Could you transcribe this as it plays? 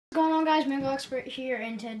guys, Mango Expert here,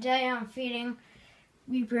 and today I'm feeding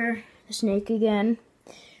Reaper the snake again.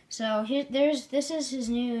 So this is his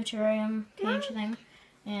new terrarium cage thing,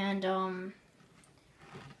 and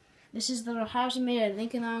this is the little house he made out of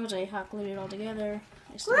Lincoln logs. I hot glued it all together.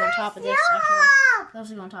 It's still on top of this, actually.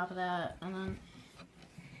 Also on top of that, and then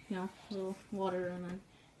a little water, and then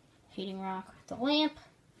heating rock, the lamp.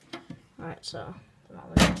 All right, so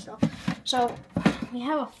we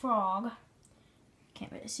have a frog.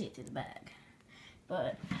 Can't really see it through the bag,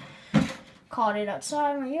 but caught it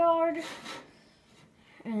outside in my yard,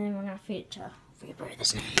 and then we're gonna feed it to Reaper the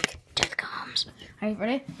snake. Death comes. Are you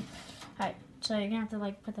ready? Alright, so you're gonna have to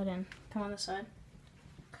put that in. Come on this side.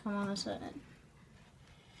 Come on this side.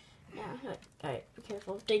 Yeah. Alright, be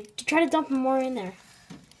careful. Try to dump more in there.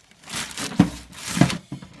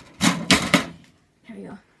 There we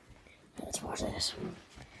go. Let's watch this.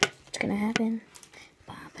 What's gonna happen?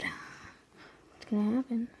 Gonna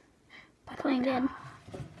happen. Playing good.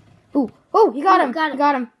 Oh, he got him.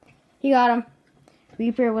 He got him.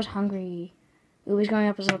 Reaper was hungry. Ooh, he's going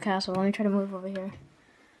up his little castle. Let me try to move over here.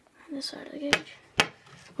 On this side of the cage.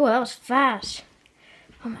 Oh, that was fast.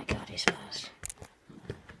 Oh my god, he's fast.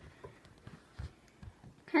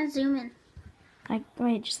 Kind of zoom in.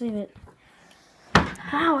 Wait, just leave it.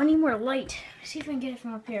 Wow, I need more light. Let's see if I can get it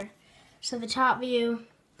from up here. So the top view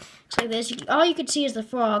looks like this. All you could see is the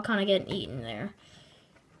frog kind of getting eaten there.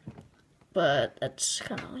 But that's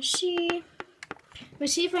kind of all I see. Let me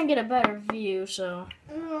see if I can get a better view. So,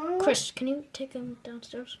 Chris, can you take him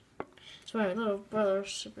downstairs? So my little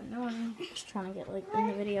brother's super annoying. Just trying to get in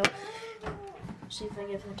the video. See if I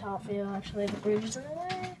can get from the top view. Actually, the bridge is in the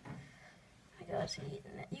way. My God, he's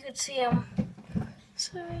eating it. You can see him.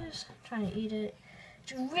 So he's trying to eat it.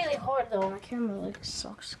 It's really hard though. My camera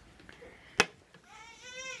sucks.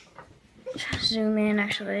 Try to zoom in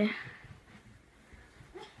actually.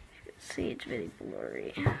 See, it's really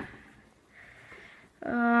blurry. Yeah,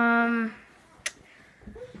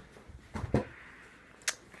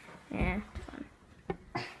 fun.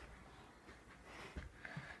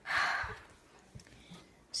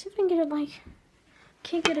 See if I can get it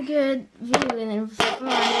can't get a good view, and then if I'm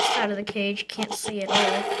on this side of the cage, can't see it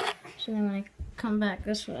all. So then when I come back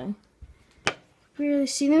this way, really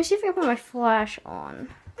see. Let me see if I can put my flash on.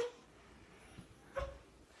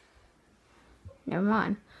 Never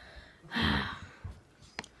mind.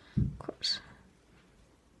 Of course.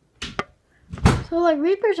 So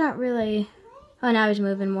Reaper's not really. Oh, now he's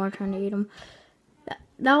moving more, trying to eat him.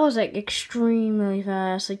 That was extremely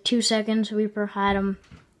fast. 2 seconds, Reaper had him,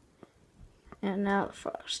 and now the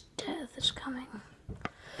frog's death is coming.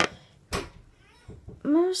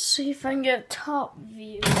 Let's see if I can get a top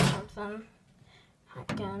view or something.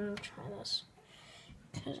 Again, try this.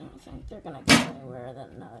 Because I don't think they're gonna go anywhere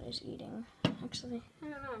that nobody's eating. Actually, I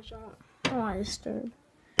don't know. I don't want to disturb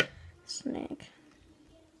the snake.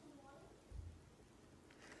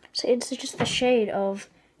 So it's just the shade of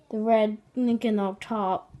the red Lincoln up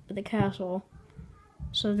top of the castle.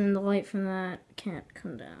 So then the light from that can't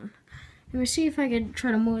come down. Let me see if I could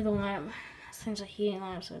try to move the lamp. This thing's a heating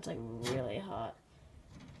lamp, so it's really hot.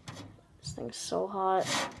 This thing's so hot.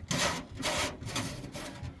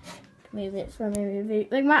 Move it for maybe a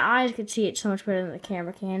video. My eyes could see it so much better than the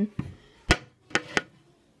camera can.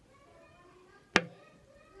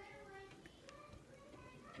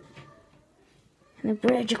 And the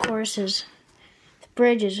bridge, of course, the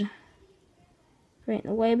bridge is right in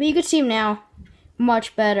the way. But you can see him now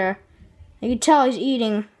much better. You can tell he's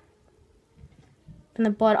eating from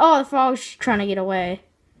the blood. Oh, the frog's trying to get away.